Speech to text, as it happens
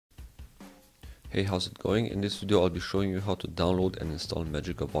Hey, how's it going? In this video I'll be showing you how to download and install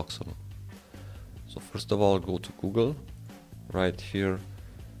Magica Voxel. So first of all, go to Google, right here,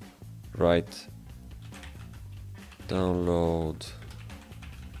 write download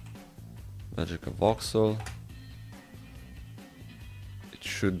Magica Voxel. It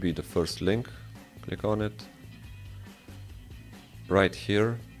should be the first link, click on it. Right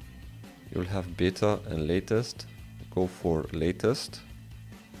here you'll have beta and latest, go for latest,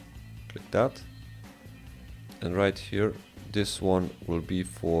 click that. And right here, this one will be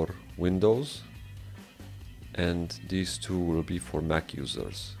for Windows and these two will be for Mac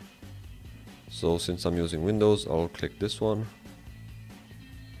users. So since I'm using Windows, I'll click this one.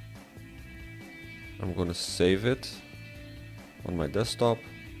 I'm gonna save it on my desktop.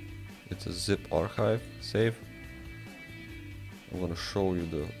 It's a zip archive, save. I'm gonna show you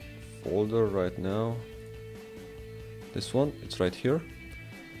the folder right now. This one, it's right here.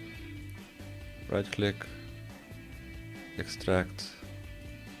 Right click, extract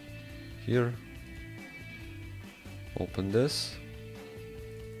here, open this,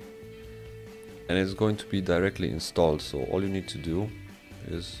 and it's going to be directly installed. So all you need to do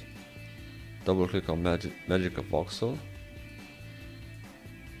is double click on Magica Voxel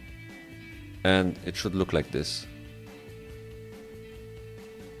and it should look like this.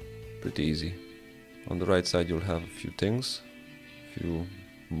 Pretty easy. On the right side you'll have a few things, a few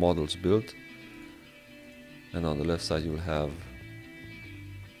models built, and on the left side you'll have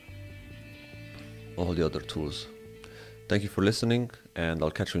all the other tools. Thank you for listening, and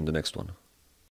I'll catch you in the next one.